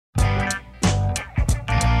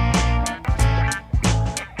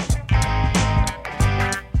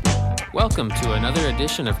Welcome to another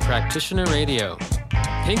edition of Practitioner Radio,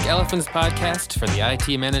 Pink Elephant's podcast for the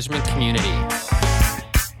IT management community.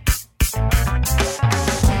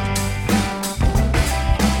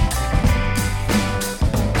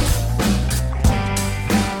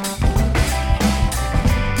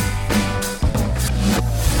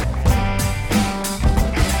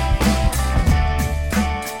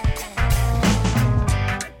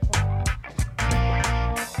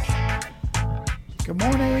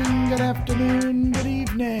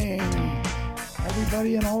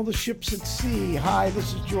 And all the ships at sea. Hi,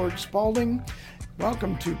 this is George Spalding.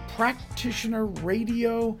 Welcome to Practitioner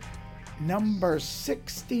Radio number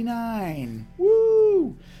 69.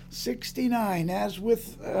 Woo! 69. As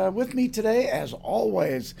with me today, as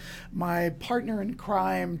always, my partner in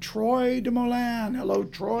crime, Troy Demoulin. Hello,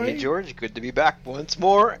 Troy. Hey, George. Good to be back once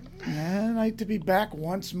more. And I'd like to be back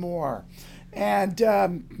once more. And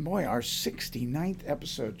boy, our 69th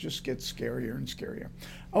episode just gets scarier and scarier.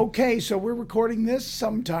 Okay, so we're recording this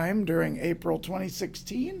sometime during April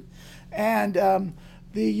 2016, and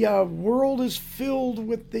the world is filled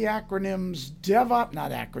with the acronyms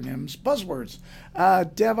buzzwords,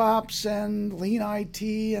 DevOps and Lean IT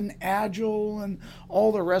and Agile and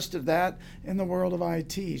all the rest of that in the world of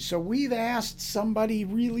IT. So we've asked somebody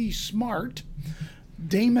really smart,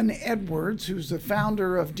 Damon Edwards, who's the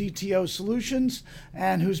founder of DTO Solutions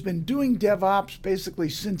and who's been doing DevOps basically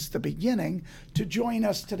since the beginning, to join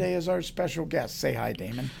us today as our special guest. Say hi,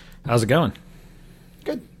 Damon. How's it going?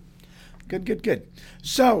 Good.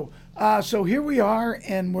 So here we are,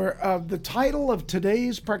 and we're the title of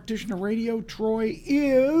today's Practitioner Radio, Troy,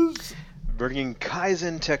 is Bringing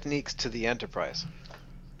Kaizen Techniques to the Enterprise.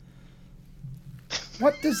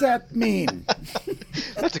 What does that mean?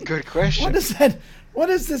 That's a good question. What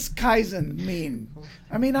does this Kaizen mean?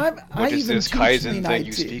 I mean, I is even this teach Kaizen Lean thing IT.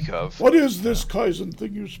 you speak of? What is this Kaizen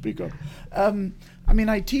thing you speak of? I mean,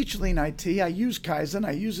 I teach Lean IT. I use Kaizen.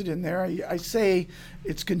 I use it in there. I say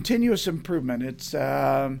it's continuous improvement. It's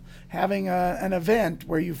having an event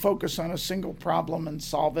where you focus on a single problem and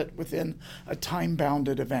solve it within a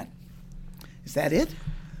time-bounded event. Is that it?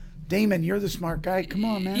 Damon, you're the smart guy. Come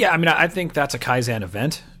on, man. Yeah, I mean, I think that's a Kaizen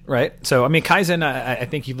event, right? So, I mean, Kaizen, I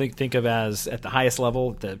think you think of as at the highest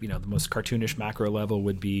level, the most cartoonish macro level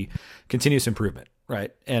would be continuous improvement,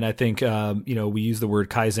 right? And I think, we use the word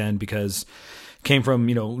Kaizen because it came from,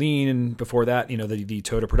 Lean, and before that, the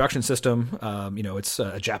Toyota production system. It's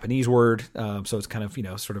a Japanese word, so it's kind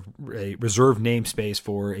of, sort of a reserved namespace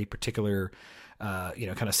for a particular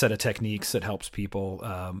kind of set of techniques that helps people,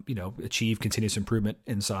 achieve continuous improvement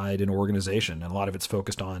inside an organization. And a lot of it's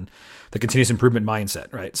focused on the continuous improvement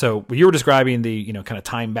mindset, right? So when you were describing the, kind of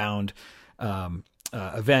time-bound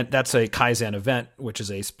event, that's a Kaizen event, which is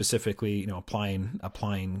a specifically, applying,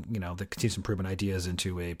 the continuous improvement ideas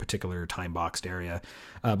into a particular time-boxed area.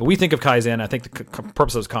 But we think of Kaizen, I think the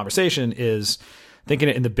purpose of this conversation is thinking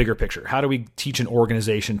it in the bigger picture. How do we teach an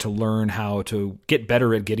organization to learn how to get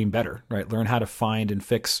better at getting better, right? Learn how to find and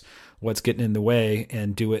fix what's getting in the way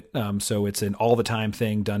and do it so it's an all-the-time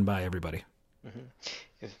thing done by everybody.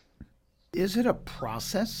 Mm-hmm. Is it a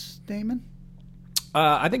process, Damon?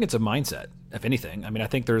 I think it's a mindset, if anything. I mean, I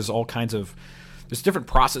think there's different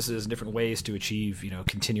processes and different ways to achieve,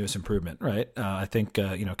 continuous improvement, right? I think,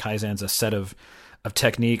 Kaizen's a set of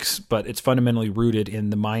techniques, but it's fundamentally rooted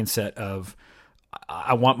in the mindset of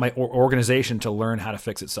I want my organization to learn how to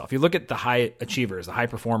fix itself. You look at the high achievers, the high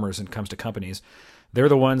performers when it comes to companies, they're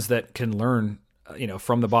the ones that can learn,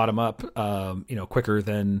 from the bottom up, quicker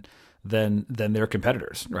than their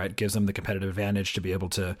competitors, right? It gives them the competitive advantage to be able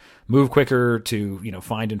to move quicker, to,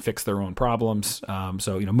 find and fix their own problems.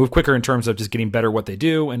 So, move quicker in terms of just getting better at what they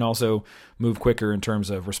do, and also move quicker in terms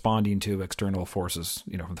of responding to external forces,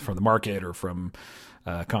 from the market or from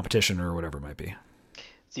competition or whatever it might be.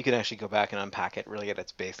 So you can actually go back and unpack it really at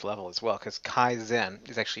its base level as well, because Kaizen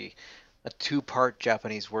is actually a two-part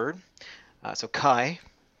Japanese word. So Kai,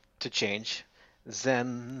 to change,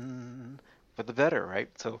 Zen, for the better, right?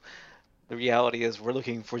 So the reality is we're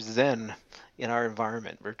looking for Zen in our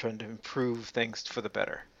environment. We're trying to improve things for the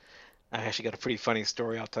better. I actually got a pretty funny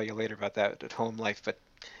story I'll tell you later about that at home life, but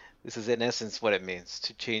this is in essence what it means,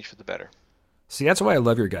 to change for the better. See, that's why I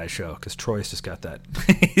love your guys' show, because Troy's just got that.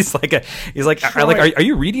 he's like, are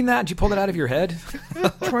you reading that? Did you pull that out of your head?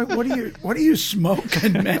 Troy, what are you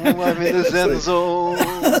smoking, man? Oh, I'm in the Zen zone.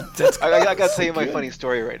 I got to tell you my funny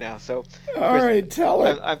story right now. So, all right, tell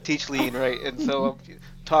it. I teach Lean, right? And so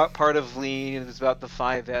part of Lean is about the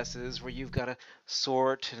 5 S's, where you've got to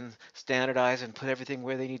sort and standardize and put everything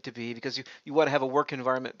where they need to be, because you want to have a work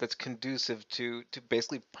environment that's conducive to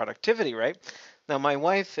basically productivity, right? Now, my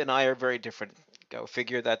wife and I are very different Go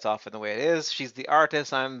figure, that's often the way it is. She's the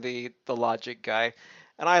artist, I'm the logic guy.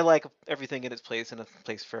 And I like everything in its place and a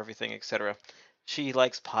place for everything, etc. She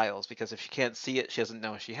likes piles because if she can't see it, she doesn't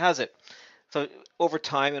know she has it. So over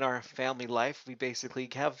time in our family life, we basically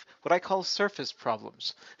have what I call surface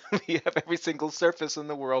problems. We have every single surface in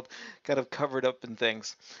the world kind of covered up in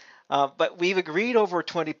things. But we've agreed over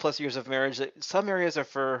 20 plus years of marriage that some areas are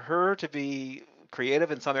for her to be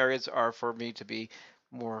creative and some areas are for me to be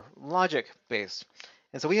more logic based.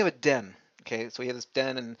 And so we have a den. Okay, so we have this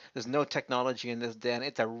den and there's no technology in this den.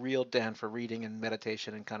 It's a real den for reading and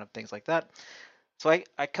meditation and kind of things like that. So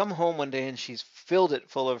I come home one day and she's filled it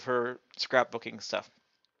full of her scrapbooking stuff.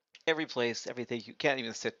 Every place, everything. You can't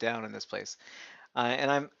even sit down in this place.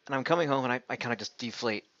 And I'm coming home and I kind of just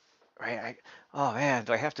deflate. Right? Oh man,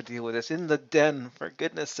 do I have to deal with this in the den? For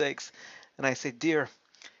goodness sakes! And I say, dear,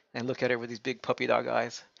 and I look at her with these big puppy dog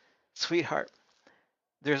eyes. Sweetheart,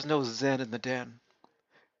 there's no Zen in the den.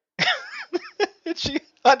 And she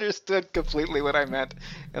understood completely what I meant.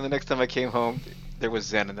 And the next time I came home, there was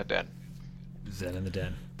Zen in the den. Zen in the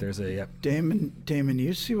den. There's a yep. Damon,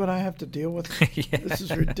 you see what I have to deal with? Yeah. This is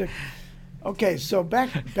ridiculous. Okay, so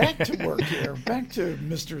back to work here. Back to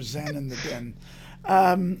Mr. Zen in the den.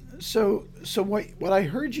 So what I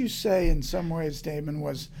heard you say in some ways, Damon,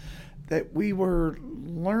 was that we were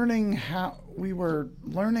learning how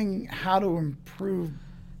to improve,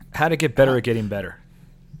 how to get better at getting better.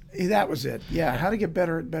 That was it. Yeah, how to get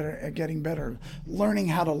better at getting better. Learning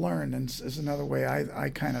how to learn is another way I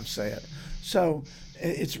kind of say it. So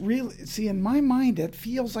it's really, see, in my mind, it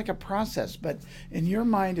feels like a process, but in your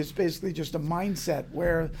mind, it's basically just a mindset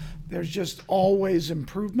where there's just always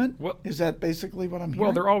improvement. Well, is that basically what I'm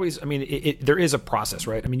hearing? Well, there is a process,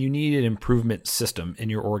 right? I mean, you need an improvement system in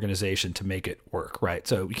your organization to make it work, right?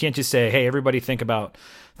 So you can't just say, hey, everybody think about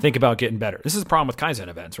getting better. This is the problem with Kaizen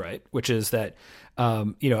events, right? Which is that,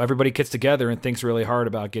 everybody gets together and thinks really hard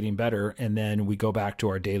about getting better. And then we go back to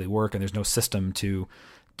our daily work and there's no system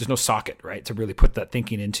there's no socket, right, to really put that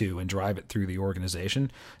thinking into and drive it through the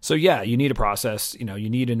organization. So yeah, you need a process, you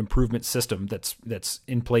need an improvement system that's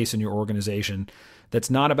in place in your organization. That's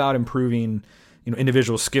not about improving,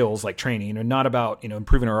 individual skills like training, or not about,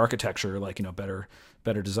 improving our architecture, like,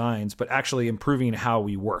 better designs, but actually improving how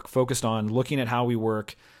we work, focused on looking at how we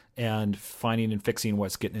work and finding and fixing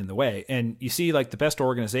what's getting in the way. And you see, like, the best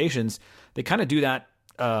organizations, they kind of do that,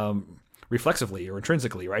 reflexively or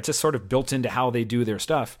intrinsically, right? It's just sort of built into how they do their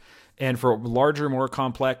stuff. And for larger, more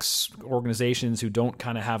complex organizations who don't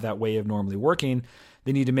kind of have that way of normally working,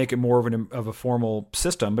 they need to make it more of a formal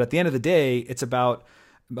system. But at the end of the day, it's about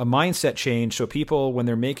a mindset change. So people, when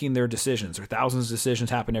they're making their decisions, or thousands of decisions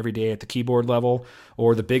happen every day at the keyboard level,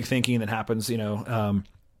 or the big thinking that happens,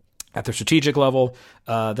 at their strategic level,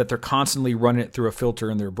 that they're constantly running it through a filter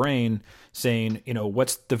in their brain, saying,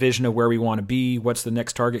 what's the vision of where we want to be? What's the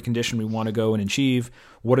next target condition we want to go and achieve?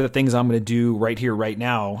 What are the things I'm going to do right here, right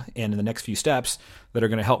now, and in the next few steps that are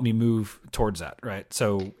going to help me move towards that, right?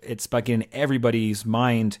 So it's by getting everybody's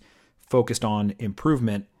mind focused on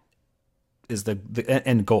improvement is the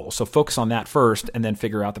end goal. So focus on that first, and then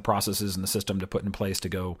figure out the processes and the system to put in place to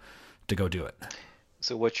go do it.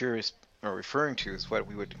 So what you're referring to is what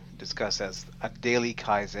we would discuss as a daily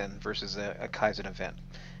Kaizen versus a Kaizen event.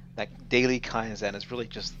 Like, daily Kaizen is really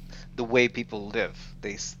just the way people live.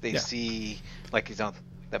 They see, like,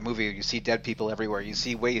 that movie, you see dead people everywhere, you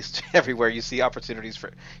see waste everywhere, you see opportunities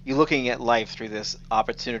you're looking at life through this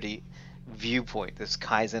opportunity viewpoint, this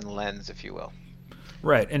Kaizen lens, if you will.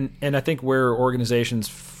 Right, and I think where organizations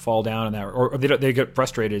fall down in that, or they get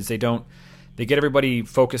frustrated, is they get everybody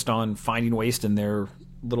focused on finding waste in their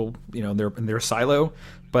little, in their silo,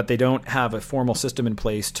 but they don't have a formal system in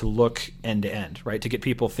place to look end to end, right? To get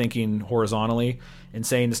people thinking horizontally and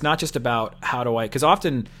saying, it's not just about because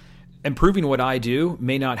often improving what I do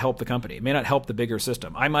may not help the company, may not help the bigger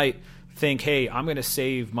system. I might think, hey, I'm going to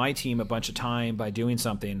save my team a bunch of time by doing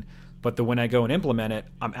something, but when I go and implement it,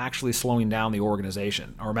 I'm actually slowing down the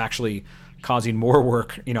organization, or I'm actually causing more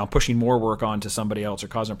work, I'm pushing more work onto somebody else or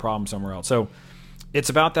causing a problem somewhere else. So it's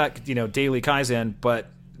about that, daily Kaizen, but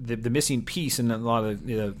the missing piece in a lot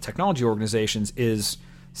of technology organizations is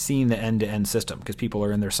seeing the end-to-end system, because people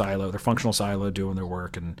are in their silo, their functional silo, doing their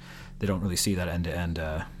work, and they don't really see that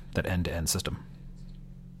end-to-end system.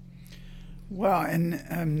 Well,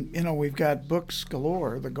 and we've got books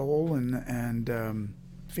galore, The Goal and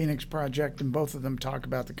Phoenix Project, and both of them talk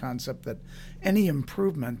about the concept that any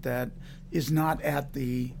improvement that is not at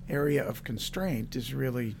the area of constraint is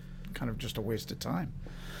really kind of just a waste of time.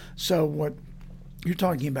 So what you're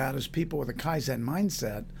talking about is people with a Kaizen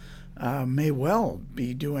mindset may well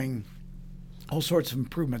be doing all sorts of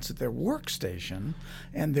improvements at their workstation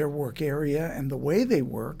and their work area and the way they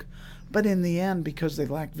work. But in the end, because they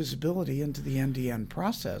lack visibility into the end-to-end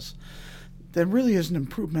process, there really is an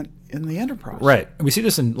improvement in the enterprise. Right. And we see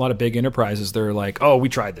this in a lot of big enterprises. They're like, "Oh, we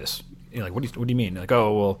tried this." You're like, what do you mean? Like,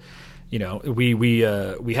 "Oh, well,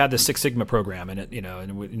 we had this Six Sigma program, and it,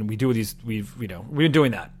 and we do these. We've been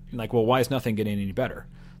doing that." And like, well, why is nothing getting any better?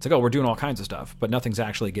 It's like, oh, we're doing all kinds of stuff, but nothing's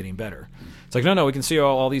actually getting better. It's like, no, we can see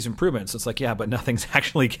all these improvements. It's like, yeah, but nothing's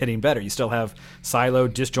actually getting better. You still have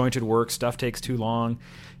siloed, disjointed work. Stuff takes too long.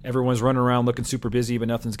 Everyone's running around looking super busy, but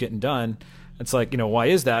nothing's getting done. It's like, why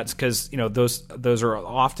is that? It's because, those are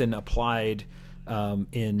often applied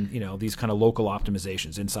in, these kind of local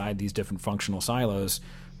optimizations inside these different functional silos,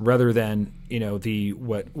 rather than,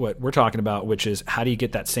 what we're talking about, which is how do you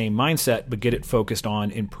get that same mindset, but get it focused on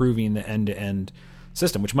improving the end-to-end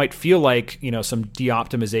system, which might feel like, some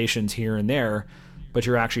de-optimizations here and there, but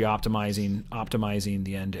you're actually optimizing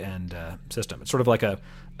the end-to-end system. It's sort of like a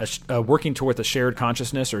working toward a shared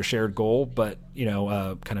consciousness or a shared goal, but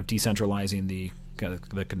kind of decentralizing the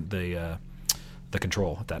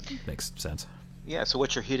control. If that makes sense. Yeah. So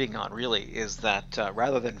what you're hitting on really is that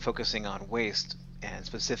rather than focusing on waste and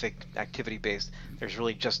specific activity-based, there's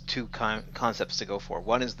really just two concepts to go for.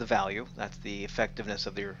 One is the value. That's the effectiveness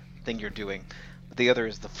of your thing you're doing. But the other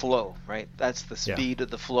is the flow, right? That's the speed of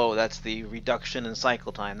the flow. That's the reduction in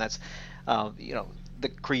cycle time. That's the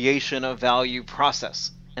creation of value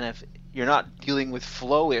process. And if you're not dealing with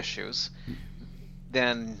flow issues,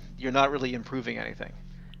 then you're not really improving anything.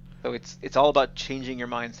 So it's all about changing your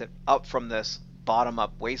mindset up from this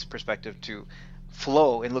bottom-up waste perspective to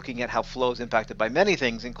flow, and looking at how flow is impacted by many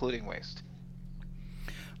things, including waste.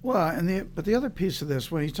 Well, but the other piece of this,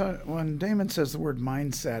 when Damon says the word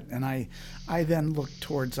mindset, and I then look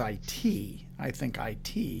towards IT, I think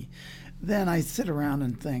IT, then I sit around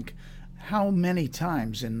and think, how many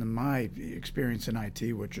times in my experience in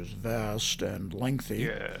IT, which is vast and lengthy,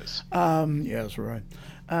 yes, yes, right,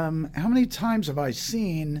 how many times have I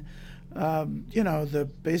seen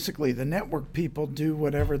basically the network people do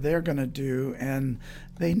whatever they're going to do, and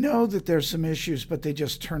they know that there's some issues, but they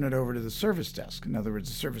just turn it over to the service desk. In other words,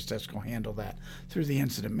 the service desk will handle that through the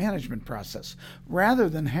incident management process, rather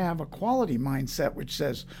than have a quality mindset which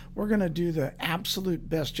says we're going to do the absolute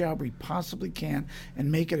best job we possibly can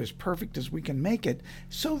and make it as perfect as we can make it,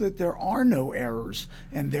 so that there are no errors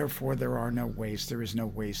and therefore there are no waste, there is no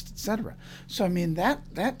waste, etc. So I mean,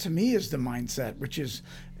 that to me is the mindset, which is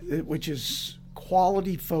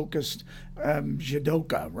quality focused,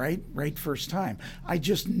 Jidoka, right first time. I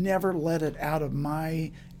just never let it out of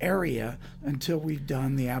my area until we've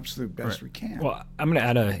done the absolute best we can. Well, I'm going to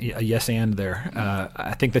add a yes and there.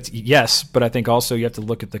 I think that's yes, but I think also you have to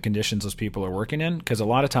look at the conditions those people are working in, because a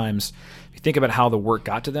lot of times if you think about how the work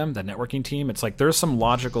got to them, the networking team, it's like there's some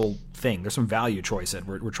logical thing, there's some value choice that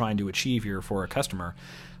we're trying to achieve here for a customer.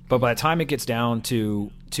 But by the time it gets down to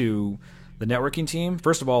the networking team,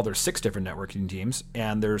 first of all, there's 6 different networking teams,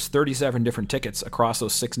 and there's 37 different tickets across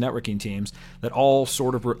those 6 networking teams that all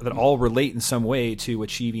relate in some way to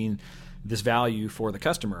achieving this value for the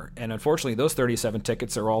customer. And unfortunately, those 37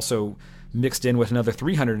 tickets are also mixed in with another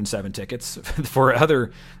 307 tickets for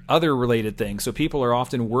other related things. So people are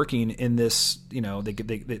often working in this,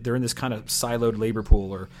 they're in this kind of siloed labor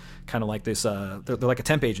pool, or kind of like this, they're like a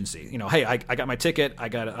temp agency. Hey, I got my ticket, I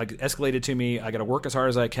escalated to me, I got to work as hard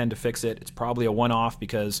as I can to fix it. It's probably a one-off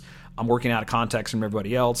because I'm working out of context from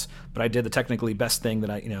everybody else, but I did the technically best thing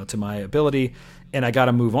that to my ability, and I got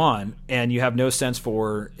to move on. And you have no sense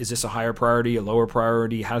for, is this a higher priority, a lower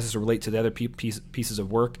priority? How does this relate to the other pieces of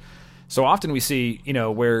work? So often we see,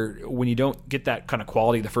 where when you don't get that kind of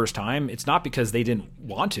quality the first time, it's not because they didn't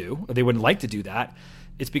want to, or they wouldn't like to do that.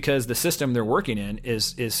 It's because the system they're working in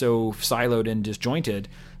is so siloed and disjointed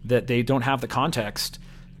that they don't have the context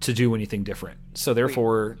to do anything different. So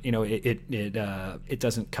therefore, it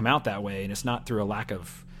doesn't come out that way, and it's not through a lack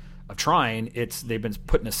of trying. It's they've been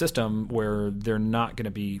put in a system where they're not going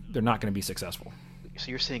to be successful. So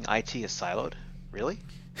you're saying IT is siloed? Really?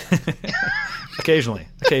 Occasionally.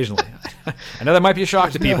 I know that might be a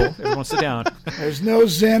shock to people. Everyone sit down. There's no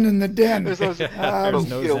zen in the den.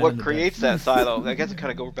 What creates that silo? I guess to kind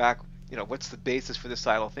of go back, what's the basis for the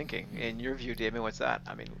silo thinking? In your view, Damon, what's that?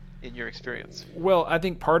 I mean, in your experience? Well, I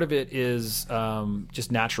think part of it is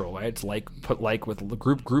just natural, right? It's put like with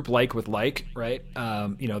group like with like, right?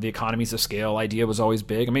 The economies of scale idea was always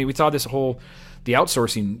big. I mean, we saw the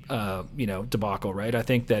outsourcing, debacle, right? I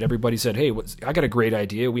think that everybody said, "Hey, I got a great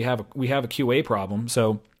idea. We have a QA problem,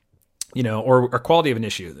 so or quality of an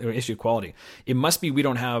issue, or issue quality. It must be we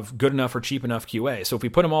don't have good enough or cheap enough QA. So if we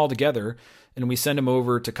put them all together and we send them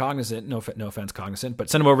over to Cognizant, no offense, Cognizant, but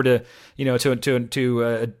send them over to,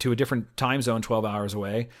 to a different time zone, 12 hours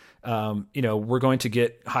away, we're going to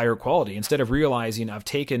get higher quality instead of realizing I've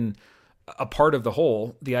taken a part of the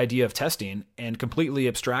whole, the idea of testing, and completely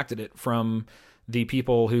abstracted it from the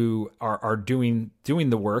people who are doing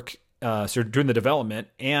the work. So doing the development,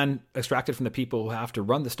 and extracted from the people who have to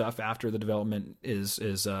run the stuff after the development is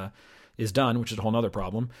done, which is a whole nother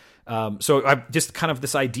problem. So I just kind of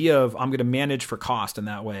this idea of I'm going to manage for cost in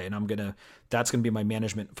that way, and that's going to be my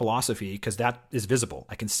management philosophy, because that is visible.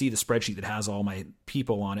 I can see the spreadsheet that has all my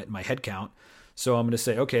people on it, my head count. So I'm going to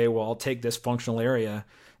say, okay, well, I'll take this functional area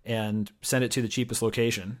and send it to the cheapest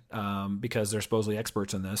location, because they're supposedly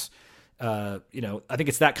experts in this. I think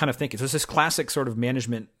it's that kind of thinking. So it's this classic sort of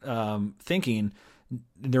management thinking.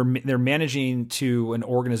 They're managing to an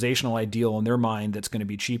organizational ideal in their mind that's going to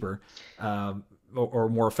be cheaper or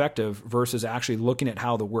more effective, versus actually looking at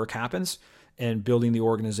how the work happens and building the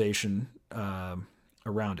organization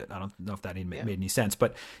around it. I don't know if that made any sense,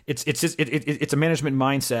 but it's a management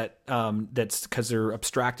mindset that's because they're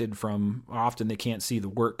abstracted from. Often they can't see the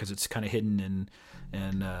work because it's kind of hidden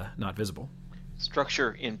and not visible.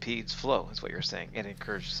 Structure impedes flow, is what you're saying. It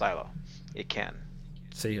encourages silo. It can.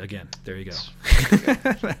 See, again, there you go.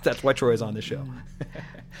 That's why Troy's on the show.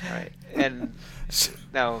 Right. And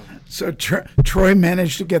now... So Troy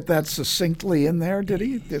managed to get that succinctly in there, did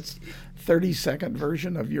he? It's 30-second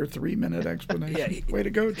version of your 3-minute explanation. Yeah, way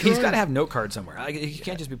to go, Troy. He's got to have note cards somewhere. He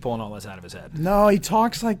can't just be pulling all this out of his head. No, he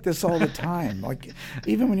talks like this all the time. Like,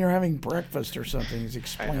 even when you're having breakfast or something, he's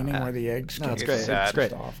explaining where the eggs came from. It's great. It's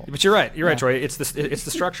great. Awful. But you're right. You're right, Troy. It's the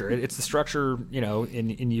structure. It's the structure.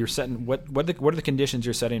 In you're setting what are the conditions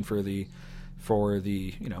you're setting for the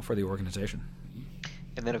organization.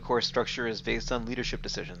 And then, of course, structure is based on leadership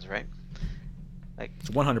decisions, right?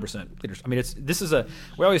 It's 100% leadership. I mean,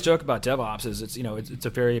 we always joke about DevOps it's a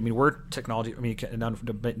very, we're technology,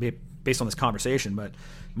 based on this conversation, but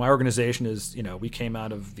my organization is, we came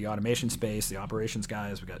out of the automation space, the operations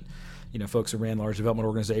guys, we got, folks who ran large development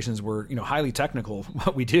organizations. We're, highly technical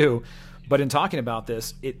what we do, but in talking about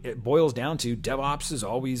this, it boils down to DevOps is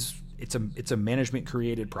always, it's a management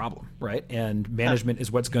created problem, right? And management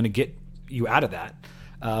is what's going to get you out of that,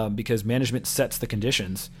 because management sets the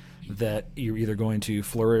conditions that you're either going to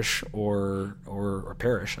flourish or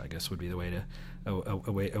perish, I guess would be the way to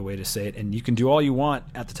a way to say it. And you can do all you want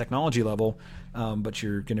at the technology level, but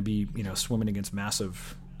you're going to be swimming against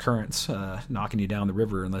massive currents knocking you down the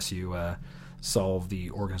river unless you solve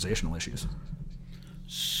the organizational issues.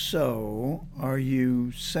 So, are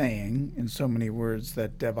you saying, in so many words,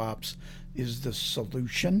 that DevOps is the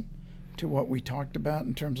solution to what we talked about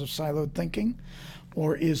in terms of siloed thinking,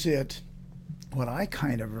 or is it what I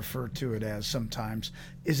kind of refer to it as sometimes,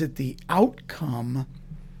 is it the outcome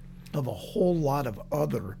of a whole lot of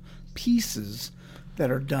other pieces that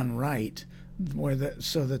are done right,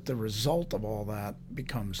 so that the result of all that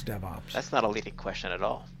becomes DevOps? That's not a leading question at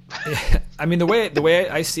all. The way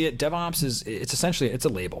I see it, DevOps it's essentially a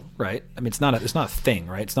label, right? It's not a thing,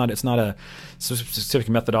 right? It's not a specific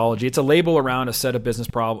methodology. It's a label around a set of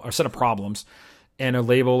set of problems, and a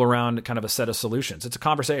label around kind of a set of solutions. It's a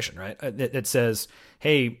conversation, right? It says,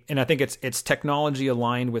 hey, and I think it's technology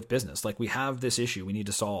aligned with business. Like, we have this issue we need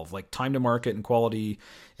to solve, like time to market and quality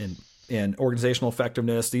and organizational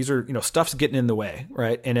effectiveness. These are, stuff's getting in the way,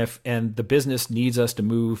 right? And the business needs us to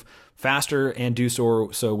move faster and do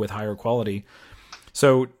so with higher quality.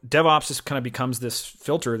 So DevOps just kind of becomes this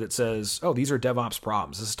filter that says, oh, these are DevOps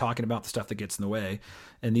problems. This is talking about the stuff that gets in the way.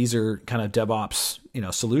 And these are kind of DevOps,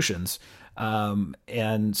 solutions.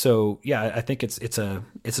 And so, yeah, I think it's an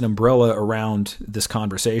umbrella around this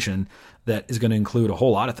conversation that is going to include a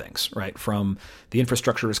whole lot of things, right? From the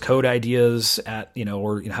infrastructure as code ideas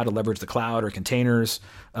or how to leverage the cloud or containers,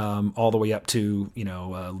 all the way up to,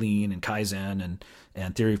 lean and Kaizen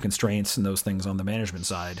and theory of constraints and those things on the management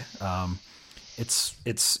side. It's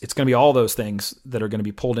going to be all those things that are going to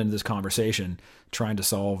be pulled into this conversation, trying to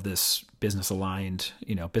solve this business aligned,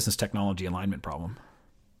 business technology alignment problem.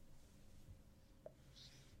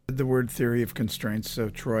 The word theory of constraints, so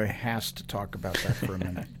Troy has to talk about that for a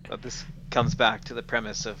minute. Well, this comes back to the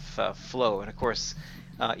premise of flow, and of course,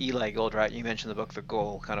 Eli Goldratt, you mentioned the book The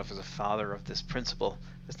Goal, kind of as a father of this principle.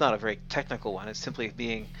 It's not a very technical one. It's simply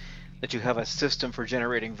being that you have a system for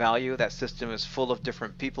generating value. That system is full of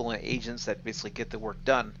different people and agents that basically get the work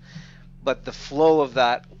done. But the flow of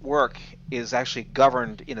that work is actually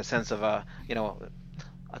governed in a sense of a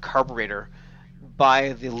carburetor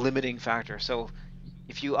by the limiting factor. So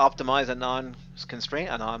if you optimize a constraint,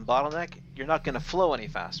 a non-bottleneck, you're not going to flow any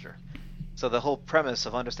faster. So the whole premise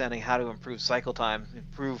of understanding how to improve cycle time,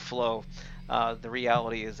 improve flow, the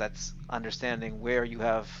reality is that's understanding where you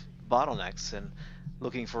have bottlenecks and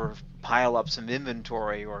looking for pile-ups of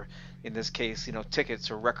inventory, or in this case, tickets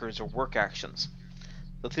or records or work actions.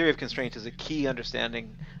 The theory of constraint is a key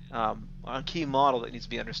understanding, a key model that needs to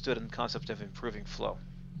be understood in the concept of improving flow.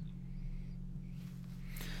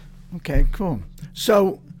 Okay, cool.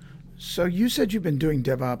 So you said you've been doing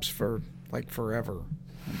DevOps for like forever,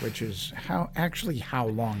 which is how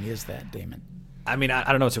long is that, Damon? I mean, I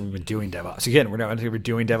don't know if we've been doing DevOps. Again, we're not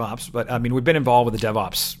doing DevOps, but I mean, we've been involved with the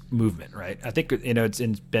DevOps movement, right? I think it's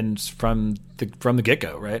been from the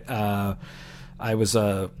get-go, right?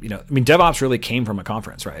 DevOps really came from a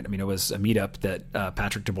conference, right? I mean, it was a meetup that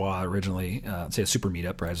Patrick Dubois originally, say a super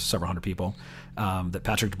meetup, right? Several hundred people, that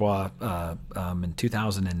Patrick Dubois in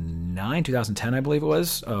 2009, 2010, I believe it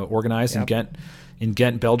was, organized in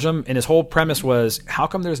Ghent, Belgium. And his whole premise was, how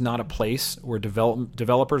come there's not a place where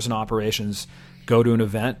developers and operations go to an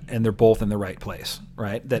event and they're both in the right place,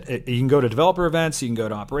 right? You can go to developer events, you can go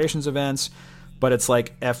to operations events, but it's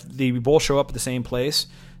like if they both show up at the same place,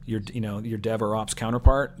 your dev or ops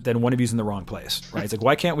counterpart, then one of you's in the wrong place, right? It's like,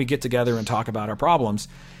 why can't we get together and talk about our problems?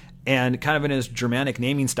 And kind of in his Germanic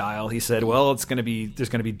naming style, he said, well, there's going to be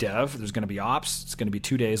dev, there's going to be ops, it's going to be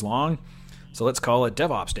 2 days long, so let's call it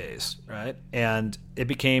DevOps Days, right? And it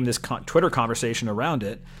became this Twitter conversation around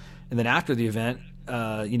it. And then after the event,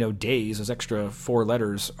 days, those extra 4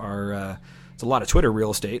 letters are it's a lot of Twitter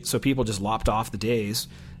real estate, so people just lopped off the days,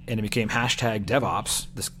 and it became hashtag DevOps,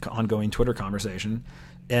 this ongoing Twitter conversation.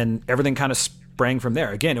 And everything kind of sprang from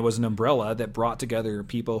there. Again, it was an umbrella that brought together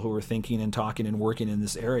people who were thinking and talking and working in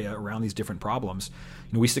this area around these different problems.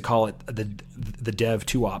 We used to call it the dev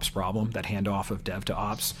to ops problem, that handoff of dev to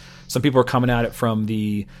ops. Some people are coming at it from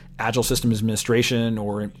the agile systems administration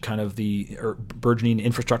or kind of the burgeoning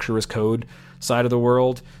infrastructure as code side of the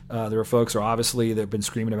world. There are folks that have been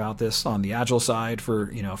screaming about this on the agile side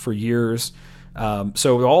for years.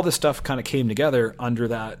 So all this stuff kind of came together under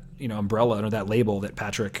that umbrella, under that label that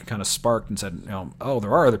Patrick kind of sparked and said, oh,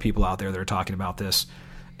 there are other people out there that are talking about this,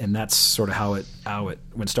 and that's sort of how it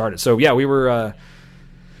went started. So yeah, we were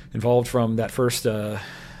involved from that first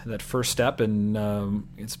step, and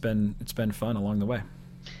it's been fun along the way.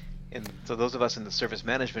 And so those of us in the service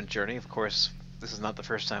management journey, of course, this is not the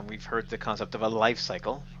first time we've heard the concept of a life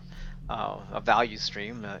cycle, a value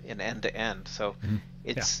stream in end to end. So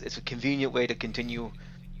it's a convenient way to continue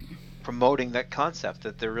promoting that concept,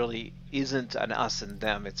 that there really isn't an us and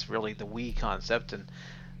them. It's really the we concept, and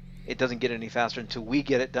it doesn't get any faster until we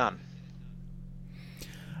get it done.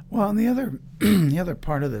 Well, and the other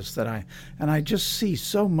part of this that I just see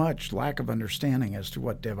so much lack of understanding as to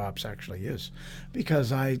what DevOps actually is,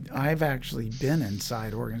 because I've actually been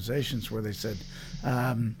inside organizations where they said,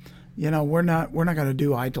 we're not going to do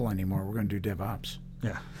ITIL anymore. We're going to do DevOps.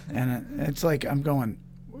 Yeah. And it's like, I'm going,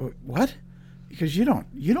 what? Because you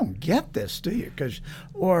don't get this, do you?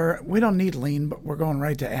 Or we don't need lean, but we're going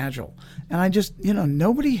right to agile. And I just,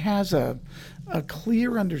 nobody has a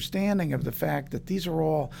clear understanding of the fact that these are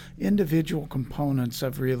all individual components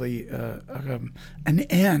of really an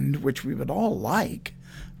end, which we would all like.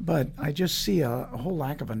 But I just see a whole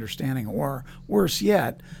lack of understanding. Or worse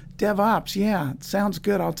yet, DevOps, yeah, it sounds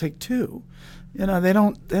good, I'll take 2. They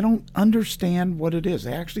don't understand what it is.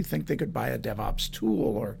 They actually think they could buy a DevOps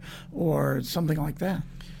tool or something like that.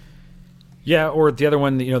 Yeah, or the other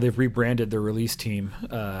one, they've rebranded their release team,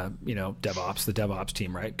 DevOps, the DevOps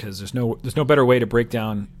team, right? Because there's no better way to break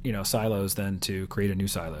down, silos than to create a new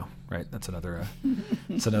silo, right? That's another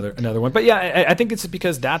one. But yeah, I think it's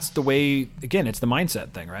because that's the way. Again, it's the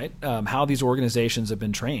mindset thing, right? How these organizations have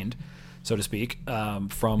been trained, so to speak,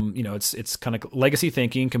 from it's kind of legacy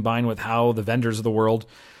thinking combined with how the vendors of the world.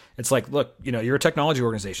 It's like, look, you're a technology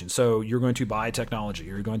organization, so you're going to buy technology.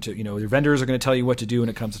 You're going to, your vendors are going to tell you what to do when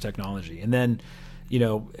it comes to technology, and then,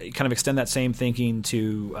 kind of extend that same thinking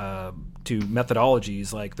to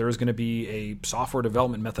methodologies. Like there's going to be a software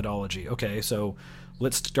development methodology. Okay, so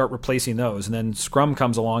let's start replacing those, and then Scrum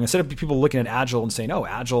comes along. Instead of people looking at Agile and saying, oh,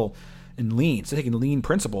 Agile and Lean, so taking Lean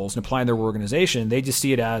principles and applying their organization, they just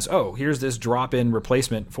see it as, oh, here's this drop-in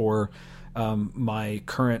replacement for my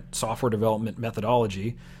current software development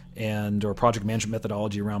methodology or project management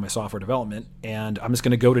methodology around my software development, and I'm just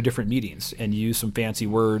going to go to different meetings and use some fancy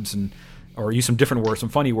words or use some different words, some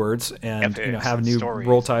funny words, and have new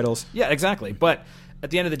role titles. Yeah, exactly. But at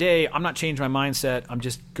the end of the day, I'm not changing my mindset. I'm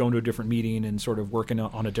just going to a different meeting and sort of working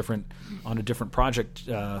on a different project.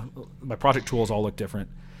 My project tools all look different.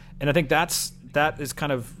 And I think that is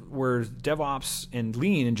kind of where DevOps and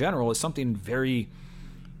Lean in general is something very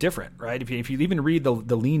different, right? If you even read the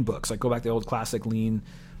Lean books, like go back to the old classic Lean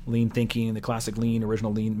thinking, the classic Lean,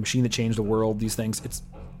 original Lean, machine that changed the world, these things, it's,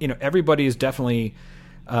 everybody is definitely,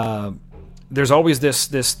 there's always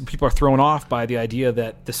this people are thrown off by the idea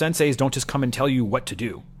that the senseis don't just come and tell you what to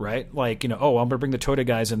do, right? Like, oh, I'm going to bring the Toda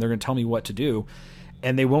guys and they're going to tell me what to do.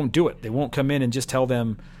 And they won't do it. They won't come in and just tell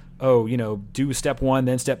them, oh, do step 1,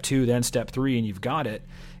 then step 2, then step 3, and you've got it.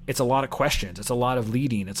 It's a lot of questions. It's a lot of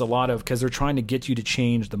leading. It's a lot of, because they're trying to get you to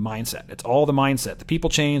change the mindset. It's all the mindset. The people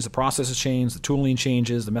change, the processes change, the tooling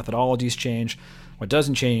changes, the methodologies change. What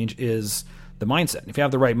doesn't change is the mindset. And if you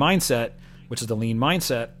have the right mindset, which is the Lean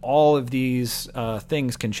mindset, all of these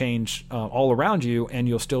things can change all around you, and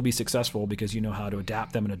you'll still be successful because you know how to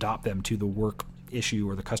adapt them and adopt them to the work issue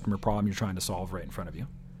or the customer problem you're trying to solve right in front of you.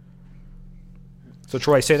 So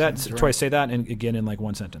Troy, say that. Troy, say that, and again in like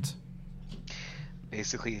one sentence.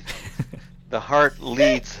 Basically, the heart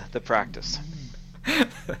leads the practice.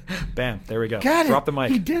 Bam! There we go. Got Drop it. the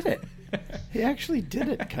mic. He did it. He actually did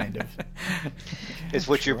it, kind of. It's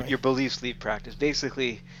what your beliefs lead practice.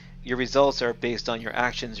 Basically, your results are based on your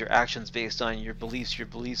actions based on your beliefs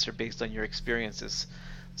are based on your experiences.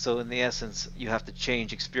 So in the essence, you have to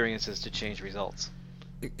change experiences to change results.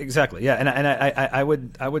 Exactly. Yeah, and I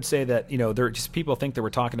would say that there are just people think that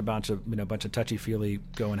we're talking about a bunch of touchy feely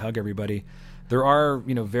go and hug everybody. There are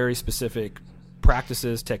very specific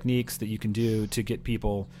practices, techniques that you can do to get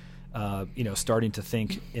people starting to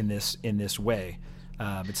think in this way.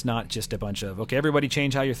 It's not just a bunch of okay, everybody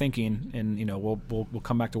change how you're thinking, and we'll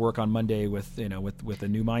come back to work on Monday with with a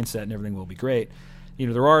new mindset and everything will be great.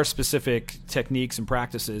 There are specific techniques and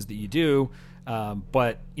practices that you do.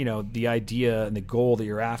 But the idea and the goal that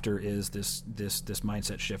you're after is this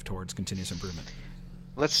mindset shift towards continuous improvement.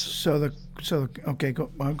 Okay, go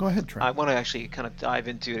ahead, Trey. I want to actually kind of dive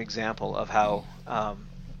into an example of how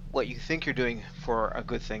what you think you're doing for a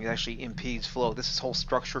good thing actually impedes flow. This is whole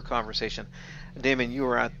structure conversation. Damon, you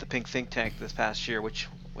were at the Pink Think Tank this past year, which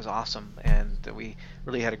was awesome, and we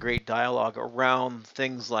really had a great dialogue around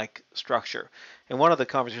things like structure. And one of the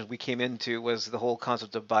conversations we came into was the whole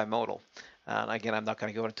concept of bimodal. Again, I'm not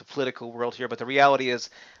going to go into political world here, but the reality is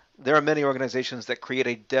there are many organizations that create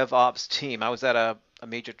a DevOps team. I was at a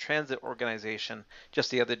major transit organization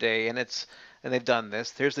just the other day, and they've done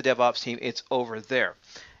this. There's the DevOps team. It's over there.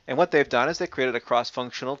 And what they've done is they created a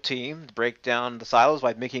cross-functional team to break down the silos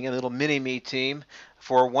by making a little mini-me team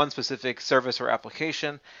for one specific service or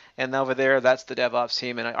application. And over there, that's the DevOps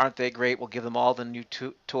team. And aren't they great? We'll give them all the new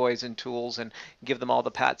toys and tools and give them all the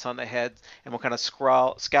pats on the head. And we'll kind of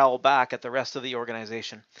scowl back at the rest of the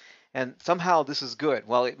organization. And somehow this is good.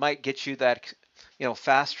 Well, it might get you that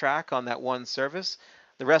fast track on that one service.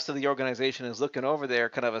 The rest of the organization is looking over there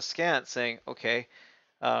kind of askance saying, okay,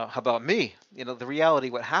 how about me? The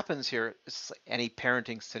reality, what happens here is any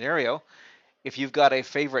parenting scenario. If you've got a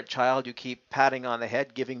favorite child, you keep patting on the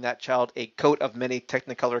head, giving that child a coat of many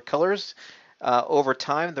Technicolor colors. Over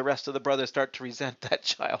time, the rest of the brothers start to resent that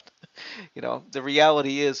child. The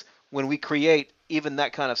reality is when we create even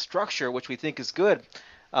that kind of structure, which we think is good,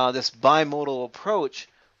 this bimodal approach,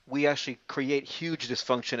 we actually create huge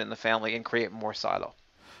dysfunction in the family and create more silo.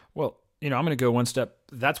 Well, I'm going to go one step.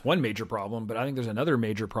 That's one major problem, but I think there's another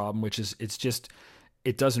major problem, which is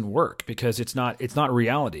it doesn't work because it's not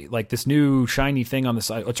reality. Like this new shiny thing on the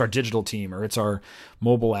side, it's our digital team or it's our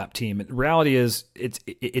mobile app team. The reality is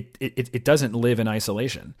it doesn't live in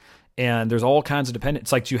isolation. And there's all kinds of dependence.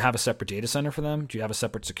 It's like, do you have a separate data center for them? Do you have a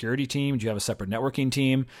separate security team? Do you have a separate networking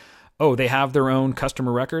team? Oh, they have their own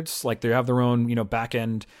customer records, like they have their own,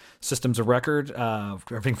 back-end systems of record,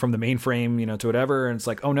 everything from the mainframe, to whatever. And it's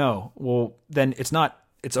like, oh no, well, then it's not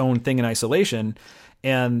its own thing in isolation.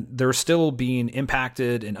 And they're still being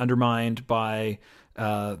impacted and undermined by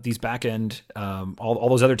these back-end, all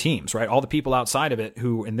those other teams, right? All the people outside of it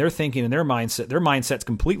who, in their thinking and their mindset's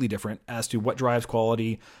completely different as to what drives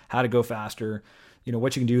quality, how to go faster,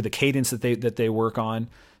 what you can do, the cadence that they work on.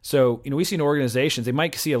 So, we see in organizations, they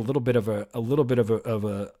might see a little bit of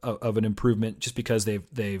an improvement just because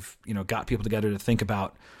they've got people together to think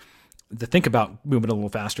about moving a little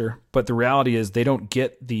faster. But the reality is they don't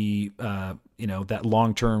get the that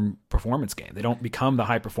long-term performance gain. They don't become the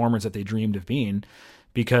high performers that they dreamed of being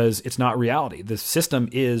because it's not reality. The system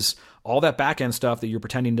is all that back-end stuff that you're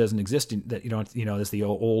pretending doesn't exist, that is the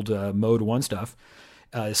old mode one stuff,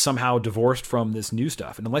 is somehow divorced from this new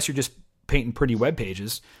stuff. And unless you're just painting pretty web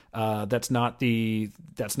pages, that's not the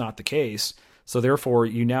case. So therefore,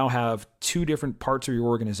 you now have two different parts of your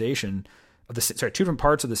organization two different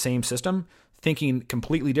parts of the same system, thinking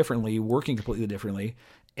completely differently, working completely differently,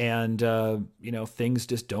 and things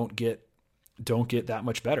just don't get that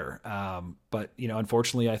much better. But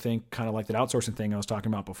unfortunately, I think kind of like that outsourcing thing I was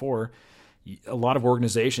talking about before, a lot of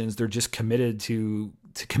organizations, they're just committed to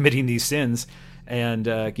committing these sins, and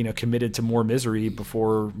committed to more misery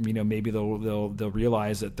before maybe they'll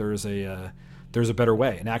realize that there's a better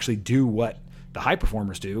way and actually do what the high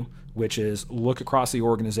performers do, which is look across the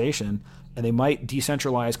organization, and they might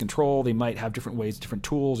decentralize control. They might have different ways, different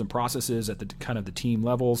tools and processes at the kind of the team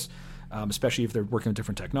levels, especially if they're working with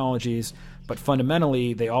different technologies. But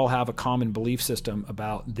fundamentally, they all have a common belief system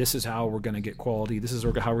about this is how we're going to get quality, this is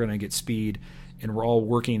how we're going to get speed, and we're all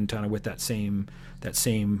working kind of with that same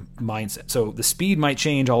mindset. So the speed might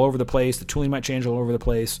change all over the place, the tooling might change all over the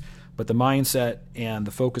place, but the mindset and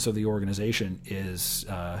the focus of the organization is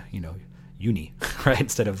uni, right?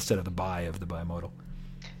 Instead of the bimodal.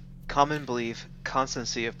 Common belief,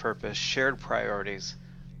 constancy of purpose, shared priorities.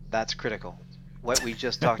 That's critical. What we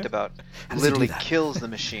just talked about literally kills the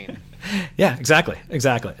machine. Yeah, exactly.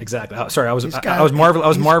 Oh, sorry, I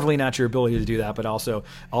was marveling at your ability to do that, but also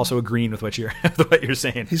agreeing with what you're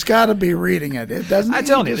saying. He's got to be reading it. It doesn't. I'm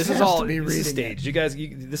telling you, this is all staged. You guys,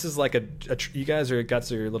 this is like you guys are got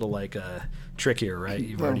your little trick here, right?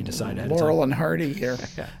 You've already decided. Laurel and Hardy here.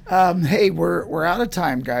 Hey, we're out of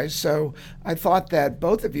time, guys. So I thought that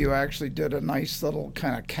both of you actually did a nice little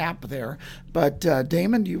kind of cap there. But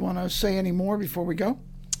Damon, do you want to say any more before we go?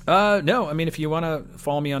 No, I mean, if you want to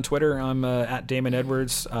follow me on Twitter, I'm at Damon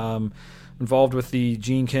Edwards. Involved with the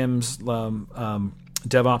Gene Kim's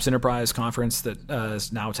DevOps Enterprise Conference that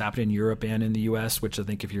is now it's happening in Europe and in the U.S., which I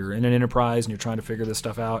think if you're in an enterprise and you're trying to figure this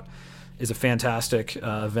stuff out, is a fantastic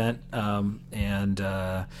event. And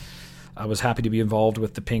I was happy to be involved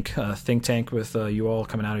with the Pink think tank with you all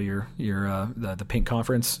coming out of the Pink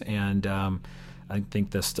conference, and I think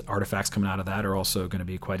the artifacts coming out of that are also going to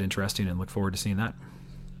be quite interesting, and look forward to seeing that.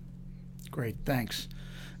 Great, thanks.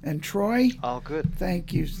 And Troy? All good.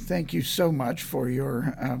 Thank you so much for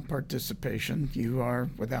your participation. You are,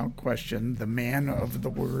 without question, the man of the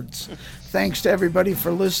words. Thanks to everybody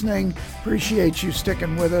for listening. Appreciate you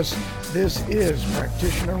sticking with us. This is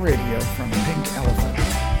Practitioner Radio from Pink Elephant.